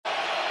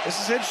This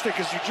is interesting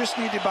because you just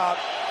need about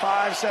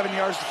 5-7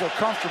 yards to feel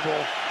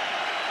comfortable.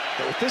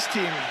 But with this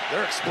team,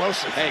 they're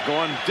explosive. Hey,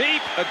 going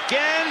deep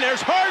again.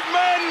 There's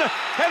Hardman,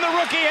 and the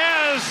rookie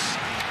has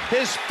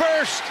his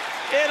first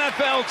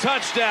NFL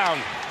touchdown.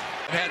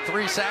 Had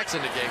 3 sacks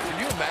in the game. Can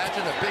you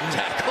imagine a big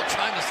tackle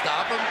trying to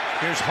stop him?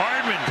 Here's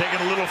Hardman taking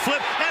a little flip,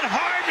 and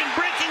Hardman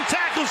breaking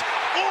tackles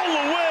all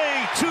the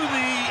way to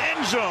the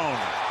end zone.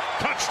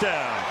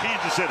 Touchdown,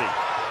 Kansas City.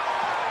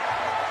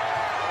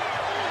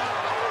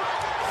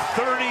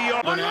 30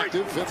 yards.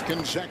 Inactive, 5th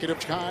consecutive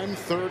time,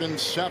 3rd and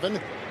 7.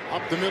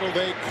 Up the middle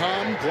they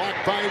come,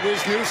 blocked by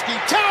Wisniewski.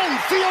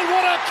 Downfield,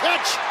 what a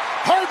catch!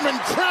 Hardman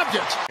grabbed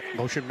it.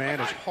 Motion man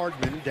is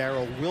Hardman.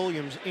 Darrell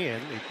Williams in.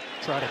 They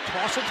try to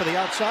toss it to the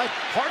outside.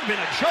 Hardman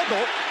a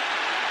juggle.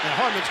 And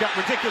Hardman's got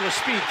ridiculous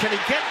speed. Can he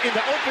get into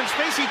open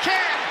space? He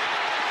can!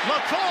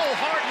 Mecole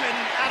Hardman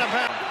out of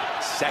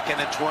bounds. 2nd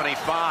and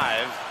 25.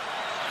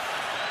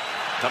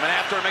 Coming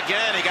after him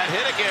again. He got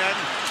hit again.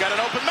 Got an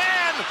open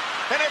man.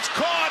 And it's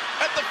caught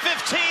at the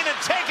 15 and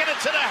taking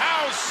it to the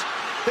house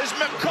is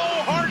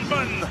Mecole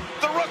Hardman,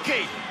 the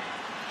rookie.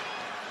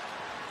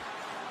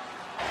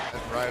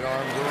 Right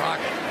arm's a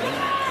rocket.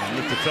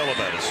 With the fellow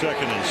about it,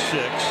 2nd and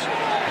 6.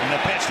 And the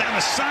pass down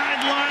the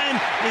sideline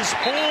is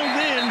hauled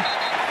in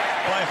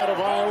by Out of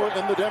Iowa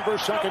in the Denver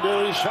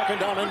secondary, 2nd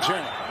down and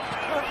 10.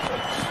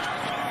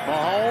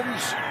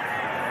 Mahomes,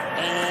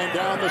 and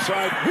down the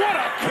side. What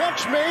a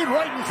catch made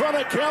right in front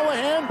of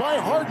Callahan by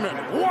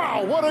Hardman.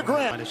 Wow, what a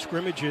grab. Line of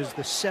scrimmage is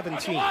the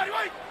 17.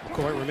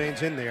 McCoy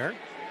remains in there.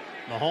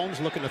 Mahomes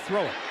looking to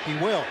throw it. He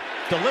will.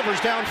 Delivers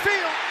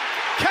downfield.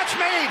 Catch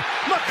made.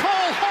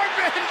 Mecole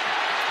Hardman.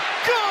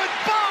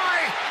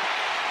 Goodbye.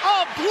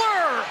 A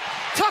blur.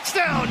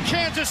 Touchdown,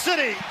 Kansas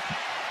City.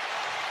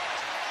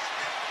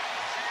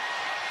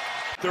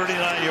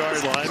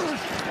 39-yard line.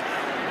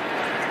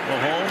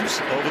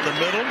 Mahomes over the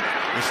middle.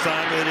 This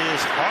time it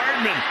is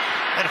Hardman.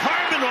 And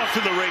Hardman off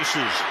to the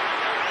races.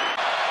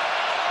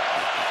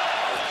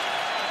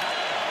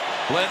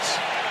 Blitz.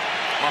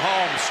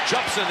 Mahomes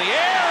jumps in the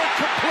air and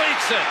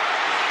completes it.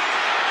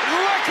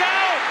 Look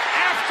out!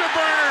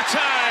 Afterburner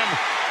time.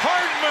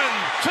 Hardman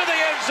to the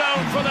end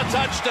zone for the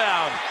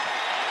touchdown.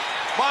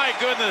 My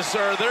goodness,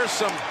 sir, there's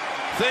some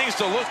things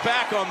to look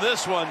back on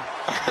this one.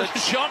 The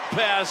jump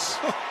pass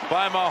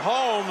by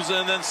Mahomes,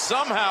 and then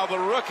somehow the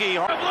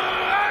rookie.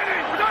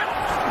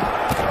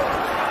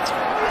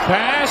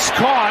 Pass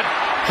caught.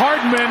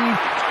 Hardman,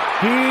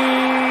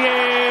 he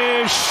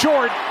is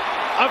short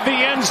of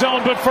the end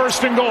zone, but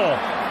 1st and goal.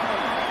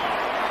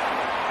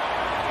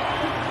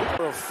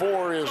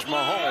 4 is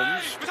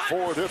Mahomes,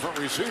 4 different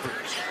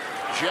receivers.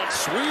 Jet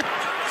sweep.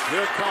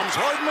 Here comes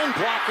Hardman.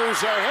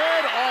 Blockers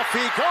ahead. Off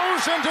he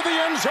goes into the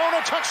end zone.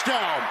 A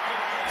touchdown.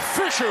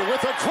 Fisher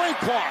with a crank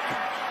block.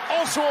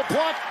 Also a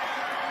block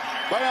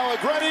by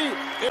Allegretti.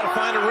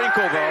 Find a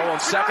wrinkle, though,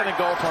 on 2nd and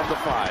goal from the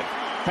 5.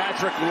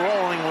 Patrick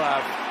rolling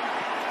left.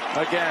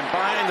 Again,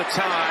 buying the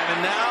time.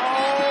 And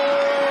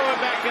now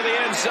back in the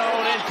end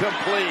zone.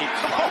 Incomplete.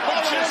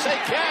 Oh, just a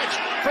catch.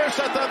 First,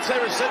 I thought they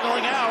were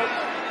signaling out.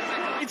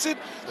 It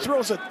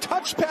throws a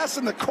touch pass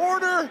in the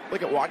corner.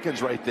 Look at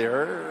Watkins right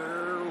there.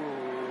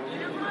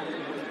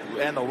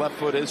 And the left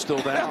foot is still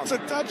down. That's a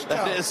touchdown.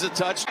 That is a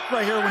touch.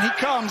 Right here when he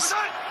comes.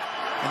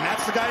 And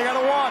that's the guy you got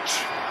to watch.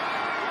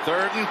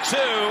 3rd and 2.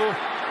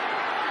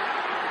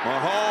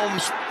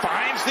 Mahomes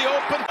finds the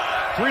open.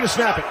 3 to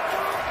snap it.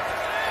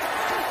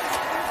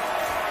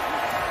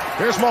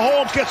 Here's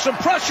Mahomes, gets some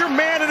pressure,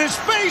 man in his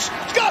face.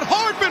 He's got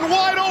Hardman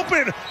wide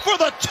open for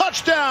the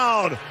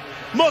touchdown.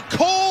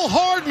 Mecole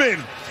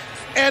Hardman.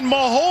 And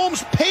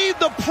Mahomes paid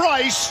the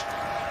price.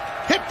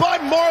 Hit by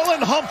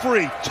Marlon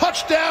Humphrey.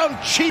 Touchdown,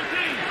 cheap.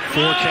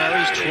 4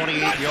 carries, 28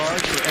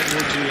 yards for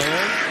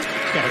Edwards-Helaire.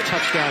 He's got a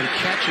touchdown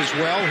catch as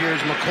well. Here's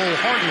Mecole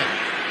Hardman.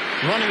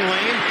 Running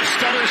lane,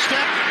 stutter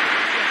step.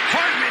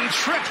 Hardman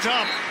tripped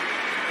up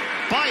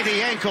by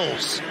the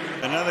ankles.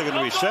 And now they're going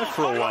to be set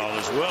for a while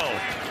as well.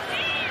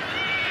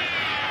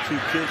 2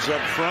 kids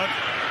up front.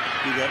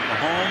 You got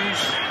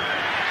Mahomes.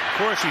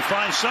 Of course, he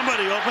finds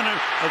somebody open, and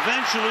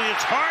eventually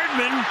it's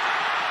Hardman.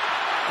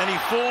 And he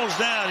falls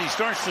down. He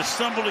starts to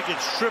stumble. He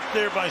gets tripped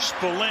there by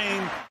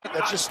Spillane.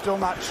 That's just still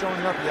not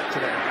showing up yet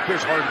today.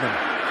 Here's Hardman.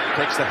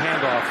 Takes the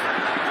handoff.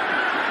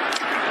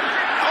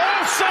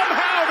 Oh,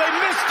 somehow they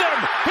missed him.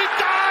 He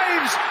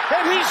dives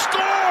and he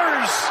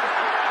scores.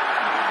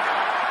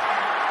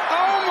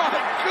 Oh, my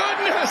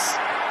goodness.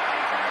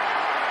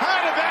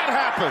 How did that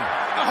happen?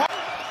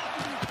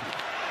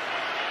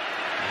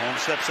 Mahomes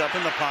steps up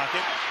in the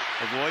pocket,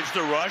 avoids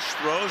the rush,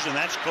 throws, and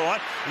that's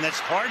caught. And that's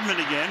Hardman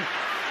again.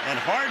 And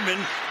Hardman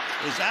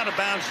is out of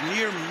bounds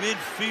near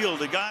midfield.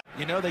 The guy.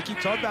 You know, they keep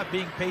talking about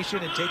being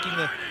patient and taking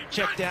the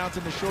check downs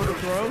and the shorter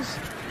throws.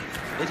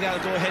 They got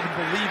to go ahead and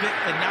believe it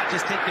and not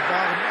just take the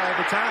ball all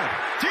the time.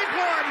 Deep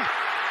one,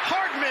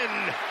 Hardman.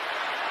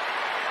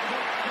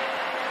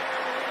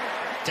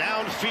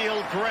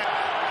 Downfield grab.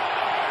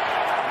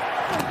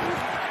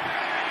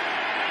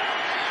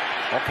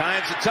 All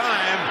kinds of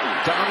time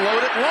to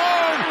unload it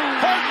long.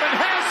 Hardman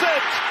has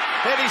it.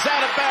 and he's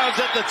out of bounds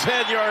at the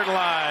 10-yard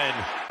line.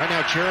 Right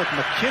now, Jerick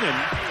McKinnon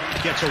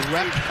gets a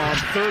rep on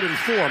 3rd and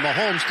 4.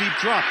 Mahomes deep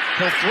drop.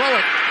 He'll throw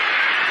it.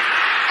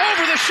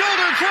 Over the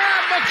shoulder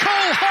grab,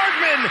 Mecole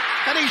Hardman,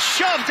 and he's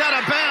shoved out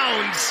of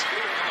bounds.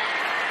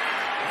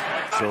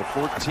 So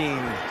 14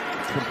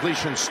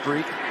 completion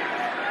streak.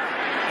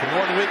 From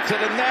one week to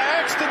the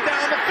next, and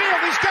down the field,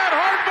 he's got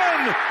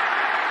Hardman.